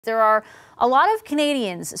There are a lot of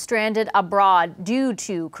Canadians stranded abroad due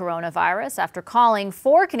to coronavirus. After calling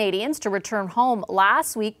for Canadians to return home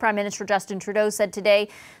last week, Prime Minister Justin Trudeau said today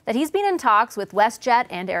that he's been in talks with WestJet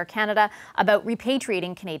and Air Canada about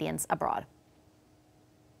repatriating Canadians abroad.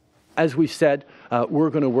 As we've said, we're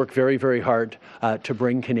going to work very, very hard to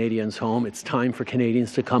bring Canadians home. It's time for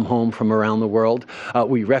Canadians to come home from around the world.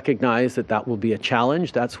 We recognize that that will be a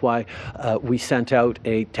challenge. That's why we sent out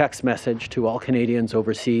a text message to all Canadians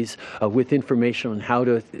overseas with information on how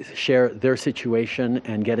to share their situation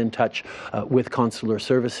and get in touch with consular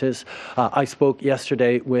services. I spoke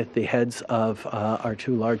yesterday with the heads of our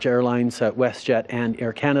two large airlines, WestJet and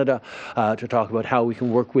Air Canada, to talk about how we can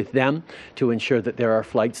work with them to ensure that there are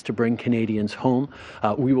flights to bring Canadians home.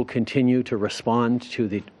 We will continue to respond to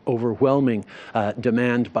the overwhelming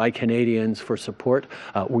demand by Canadians for support.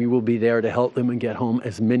 We will be there to help them and get home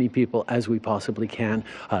as many people as we possibly can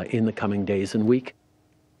in the coming days and week.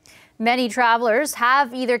 Many travelers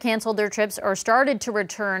have either canceled their trips or started to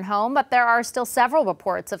return home, but there are still several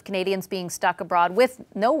reports of Canadians being stuck abroad with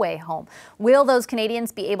no way home. Will those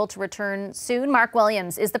Canadians be able to return soon? Mark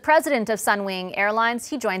Williams is the president of Sunwing Airlines.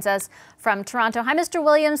 He joins us from Toronto. Hi, Mr.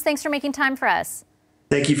 Williams. Thanks for making time for us.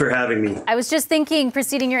 Thank you for having me. I was just thinking,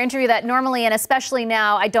 preceding your interview, that normally and especially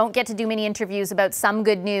now, I don't get to do many interviews about some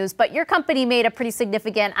good news, but your company made a pretty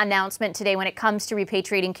significant announcement today when it comes to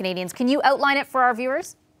repatriating Canadians. Can you outline it for our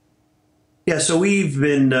viewers? Yeah, so we've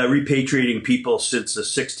been repatriating people since the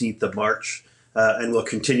 16th of March, and we'll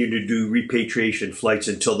continue to do repatriation flights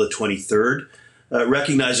until the 23rd.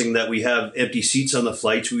 Recognizing that we have empty seats on the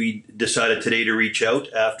flights, we decided today to reach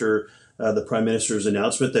out after the Prime Minister's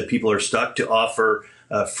announcement that people are stuck to offer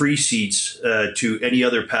free seats to any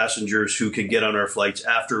other passengers who can get on our flights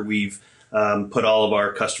after we've put all of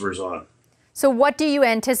our customers on. So what do you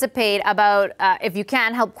anticipate about, if you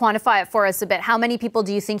can help quantify it for us a bit, how many people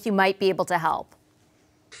do you think you might be able to help?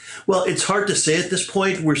 Well, it's hard to say at this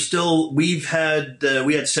point. We had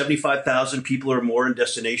 75,000 people or more in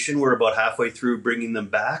destination. We're about halfway through bringing them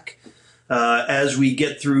back. As we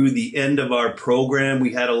get through the end of our program,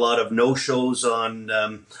 we had a lot of no-shows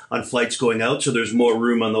on flights going out, so there's more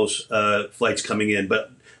room on those flights coming in.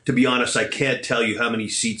 But to be honest, I can't tell you how many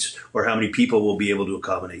seats or how many people we'll be able to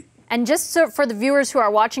accommodate. And just so for the viewers who are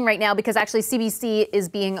watching right now, because actually CBC is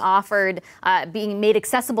being offered, being made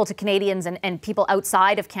accessible to Canadians and people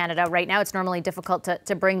outside of Canada right now. It's normally difficult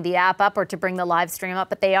to bring the app up or to bring the live stream up,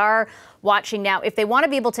 but they are watching now. If they want to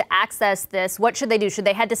be able to access this, what should they do? Should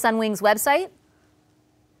they head to Sunwing's website?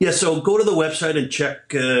 Yeah, so go to the website and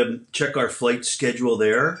check our flight schedule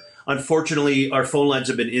there. Unfortunately, our phone lines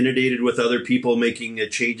have been inundated with other people making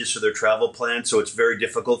changes to their travel plan, so it's very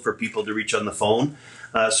difficult for people to reach on the phone.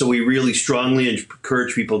 So we really strongly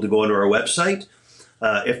encourage people to go onto our website.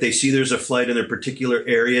 If they see there's a flight in their particular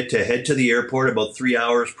area, to head to the airport about 3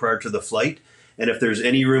 hours prior to the flight. And if there's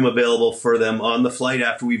any room available for them on the flight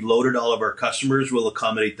after we've loaded all of our customers, we'll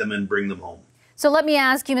accommodate them and bring them home. So let me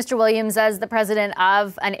ask you, Mr. Williams, as the president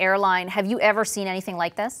of an airline, have you ever seen anything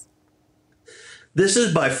like this? This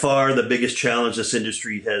is by far the biggest challenge this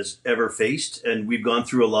industry has ever faced, and we've gone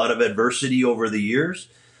through a lot of adversity over the years.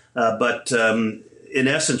 But in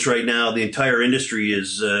essence, right now, the entire industry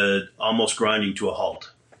is almost grinding to a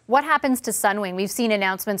halt. What happens to Sunwing? We've seen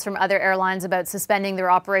announcements from other airlines about suspending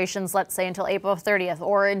their operations, let's say, until April 30th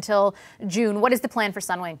or until June. What is the plan for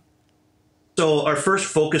Sunwing? So our first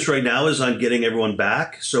focus right now is on getting everyone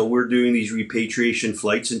back. So we're doing these repatriation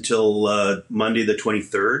flights until Monday the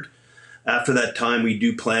 23rd. After that time, we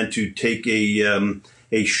do plan to take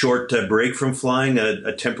a short break from flying,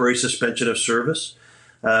 a temporary suspension of service.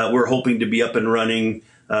 We're hoping to be up and running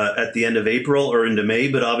at the end of April or into May,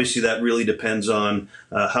 but obviously that really depends on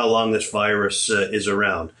how long this virus is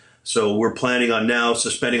around. So we're planning on now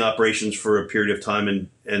suspending operations for a period of time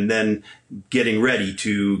and then getting ready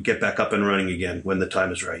to get back up and running again when the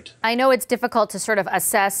time is right. I know it's difficult to sort of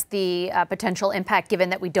assess the potential impact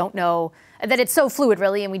given that we don't know, that it's so fluid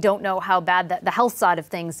really, and we don't know how bad the health side of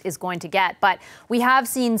things is going to get. But we have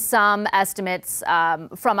seen some estimates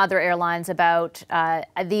from other airlines about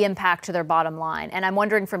the impact to their bottom line. And I'm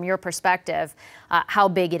wondering from your perspective how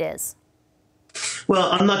big it is.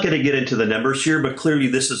 Well, I'm not going to get into the numbers here, but clearly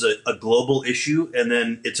this is a global issue, and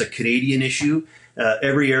then it's a Canadian issue.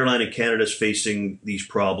 Every airline in Canada is facing these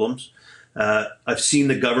problems. I've seen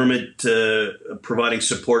the government providing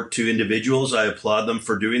support to individuals. I applaud them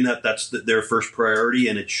for doing that. That's their first priority,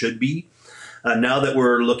 and it should be. Now that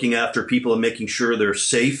we're looking after people and making sure they're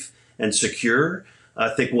safe and secure, I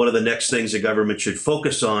think one of the next things the government should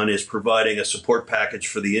focus on is providing a support package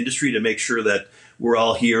for the industry to make sure that we're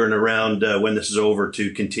all here and around when this is over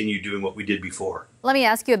to continue doing what we did before. Let me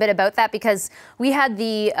ask you a bit about that, because we had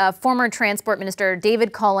the former Transport Minister,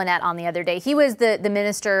 David Collinette, on the other day. He was the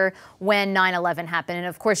minister when 9/11 happened. And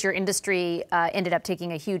of course, your industry ended up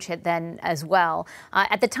taking a huge hit then as well.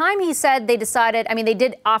 At the time, he said they decided, I mean, they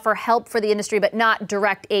did offer help for the industry, but not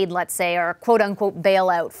direct aid, let's say, or quote unquote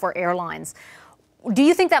bailout for airlines. Do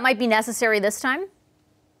you think that might be necessary this time?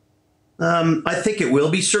 I think it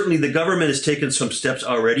will be. Certainly, the government has taken some steps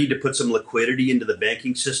already to put some liquidity into the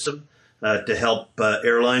banking system to help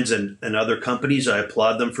airlines and other companies. I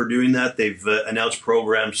applaud them for doing that. They've announced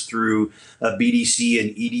programs through BDC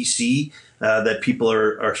and EDC that people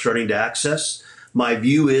are starting to access. My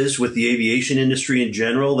view is, with the aviation industry in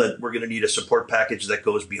general, that we're going to need a support package that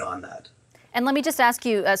goes beyond that. And let me just ask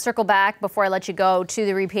you, circle back before I let you go to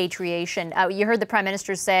the repatriation. You heard the Prime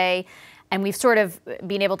Minister say, and we've sort of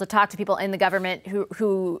been able to talk to people in the government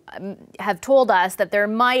who have told us that there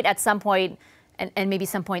might at some point, and maybe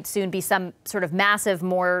some point soon, be some sort of massive,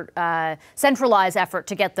 more centralized effort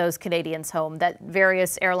to get those Canadians home, that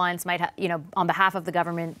various airlines might, on behalf of the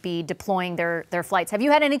government, be deploying their flights. Have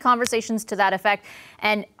you had any conversations to that effect?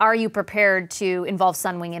 And are you prepared to involve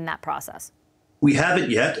Sunwing in that process? We haven't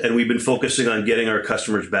yet, and we've been focusing on getting our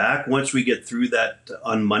customers back. Once we get through that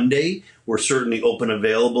on Monday, we're certainly open and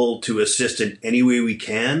available to assist in any way we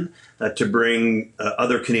can to bring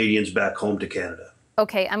other Canadians back home to Canada.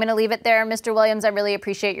 Okay, I'm going to leave it there. Mr. Williams, I really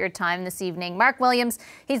appreciate your time this evening. Mark Williams,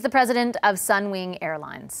 he's the president of Sunwing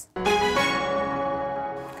Airlines.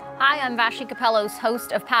 Hi, I'm Vashi Capellos,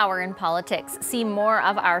 host of Power in Politics. See more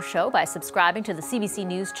of our show by subscribing to the CBC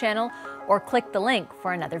News channel or click the link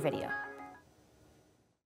for another video.